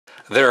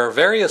There are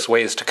various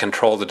ways to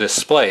control the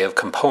display of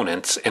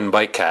components in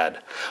BikeCAD.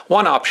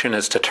 One option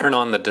is to turn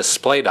on the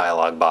Display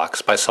dialog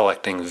box by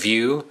selecting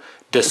View,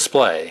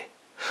 Display,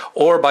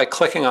 or by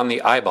clicking on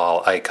the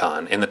eyeball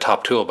icon in the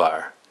top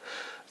toolbar.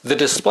 The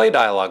Display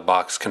dialog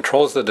box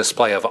controls the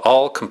display of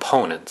all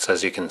components,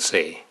 as you can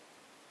see,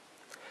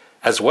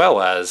 as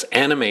well as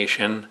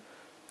animation,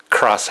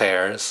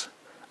 crosshairs,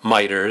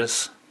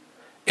 miters,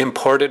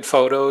 imported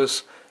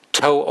photos,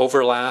 toe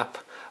overlap,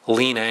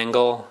 lean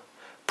angle,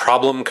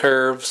 problem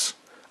curves,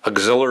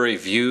 auxiliary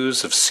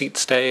views of seat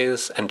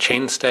stays and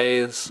chain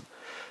stays,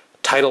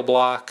 title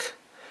block,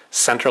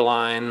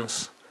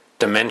 centerlines,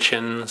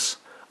 dimensions,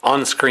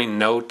 on-screen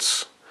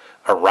notes,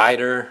 a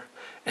rider,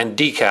 and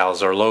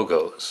decals or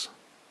logos.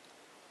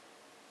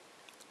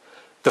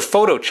 The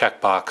photo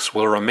checkbox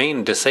will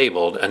remain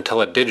disabled until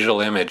a digital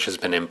image has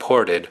been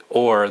imported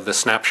or the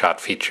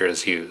snapshot feature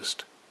is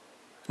used.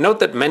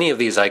 Note that many of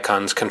these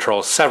icons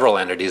control several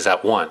entities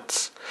at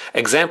once.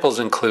 Examples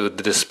include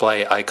the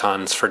display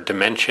icons for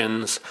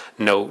dimensions,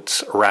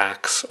 notes,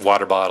 racks,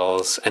 water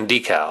bottles, and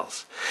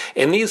decals.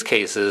 In these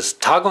cases,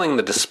 toggling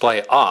the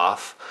display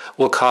off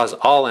will cause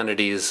all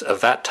entities of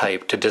that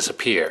type to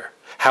disappear.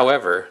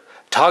 However,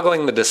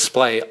 toggling the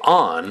display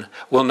on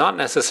will not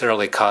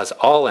necessarily cause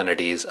all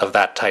entities of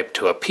that type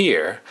to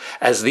appear,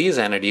 as these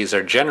entities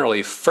are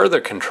generally further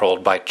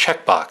controlled by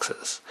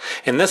checkboxes.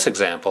 In this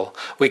example,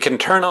 we can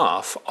turn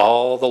off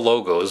all the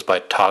logos by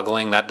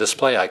toggling that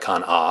display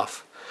icon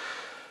off.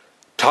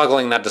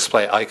 Toggling that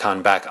display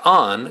icon back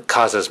on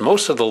causes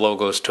most of the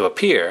logos to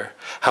appear.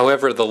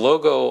 However, the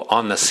logo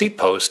on the seat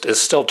post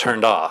is still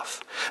turned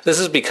off. This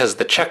is because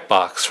the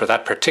checkbox for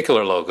that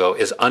particular logo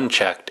is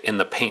unchecked in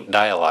the Paint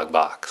dialog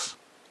box.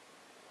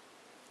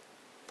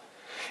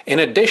 In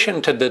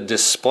addition to the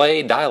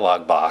Display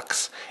dialog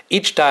box,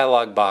 each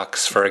dialog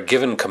box for a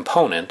given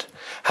component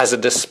has a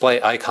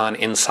display icon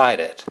inside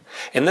it.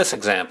 In this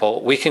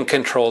example, we can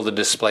control the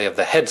display of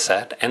the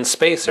headset and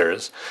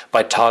spacers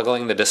by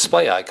toggling the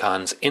display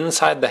icons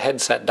inside the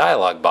headset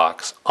dialog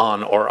box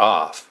on or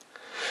off.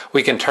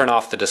 We can turn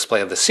off the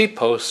display of the seat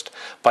post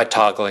by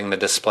toggling the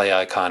display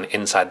icon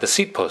inside the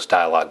seat post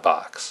dialog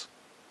box.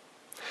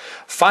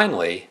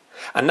 Finally,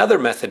 another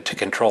method to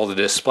control the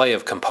display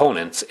of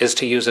components is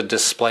to use a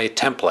display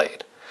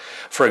template.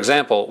 For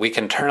example, we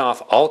can turn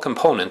off all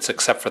components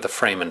except for the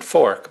frame and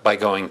fork by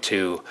going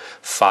to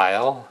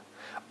File,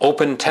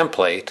 Open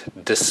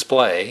Template,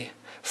 Display,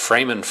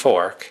 Frame and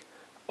Fork,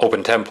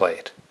 Open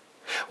Template.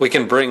 We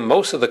can bring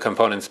most of the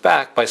components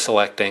back by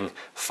selecting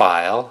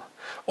File,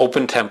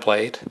 Open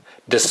Template,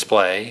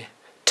 Display,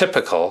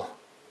 Typical,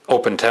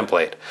 Open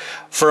Template.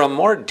 For a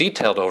more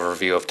detailed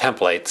overview of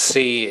templates,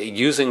 see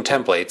Using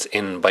Templates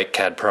in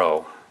BikeCAD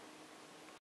Pro.